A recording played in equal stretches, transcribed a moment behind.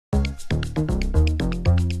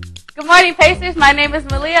morning, Pacers. My name is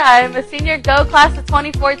Malia. I am a senior, Go class of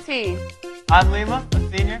 2014. I'm Lima, a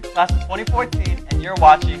senior, class of 2014, and you're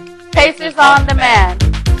watching Pacers on Demand.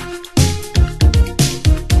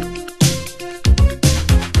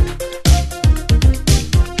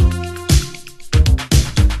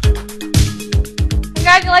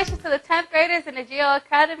 Congratulations to the 10th graders in the Geo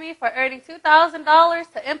Academy for earning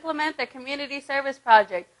 $2,000 to implement their community service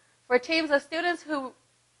project. For teams of students who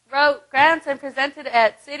wrote grants and presented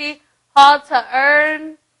at City Hall to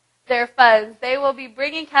earn their funds, they will be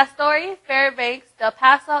bringing Castori, Fairbanks, Del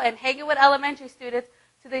Paso, and Hagenwood Elementary students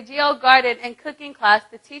to the Geo Garden and cooking class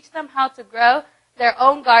to teach them how to grow their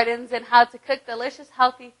own gardens and how to cook delicious,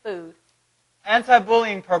 healthy food.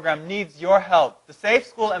 Anti-bullying program needs your help. The Safe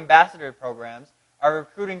School Ambassador programs are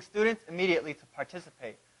recruiting students immediately to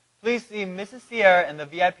participate. Please see Mrs. Sierra in the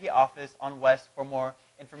VIP office on West for more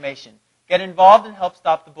information. Get involved and help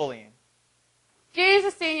stop the bullying. Juniors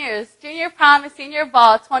and seniors, Junior Prom and Senior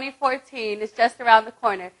Ball 2014 is just around the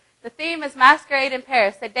corner. The theme is Masquerade in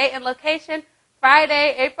Paris. The date and location,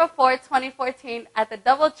 Friday, April 4, 2014 at the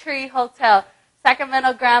Doubletree Hotel,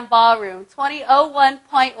 Sacramento Grand Ballroom, 2001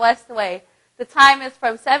 Point West Way. The time is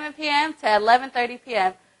from 7 p.m. to 11:30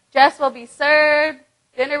 p.m. Dress will be served,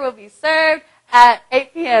 dinner will be served at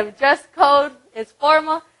 8 p.m. Dress code is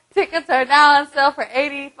formal. Tickets are now on sale for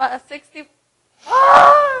 $60.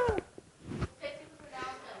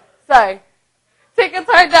 Tickets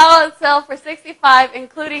are now on sale for $65,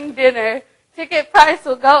 including dinner. Ticket price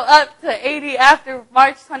will go up to $80 after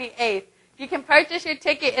March 28th. You can purchase your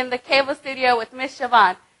ticket in the Cable Studio with Miss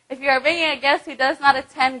Siobhan. If you are bringing a guest who does not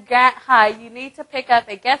attend Grant High, you need to pick up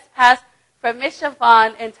a guest pass from Miss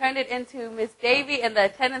Siobhan and turn it into Miss Davy in the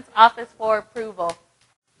attendance office for approval.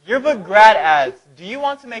 Yearbook grad ads. Do you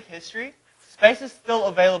want to make history? Space is still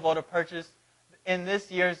available to purchase in this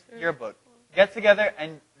year's yearbook. Get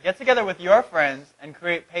together with your friends and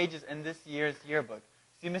create pages in this year's yearbook.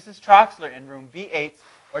 See Mrs. Troxler in room B8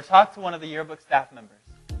 or talk to one of the yearbook staff members.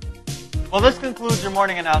 Well, this concludes your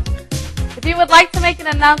morning announcement. If you would like to make an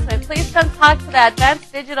announcement, please come talk to the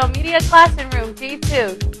Advanced Digital Media class in room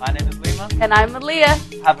G2. My name is Lima. And I'm Malia.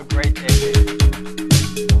 Have a great day.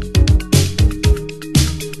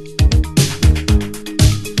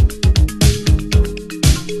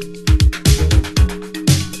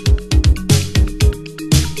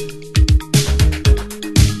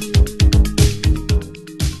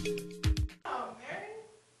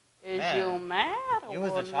 Is you mad? You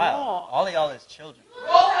was the child. All of y'all is children.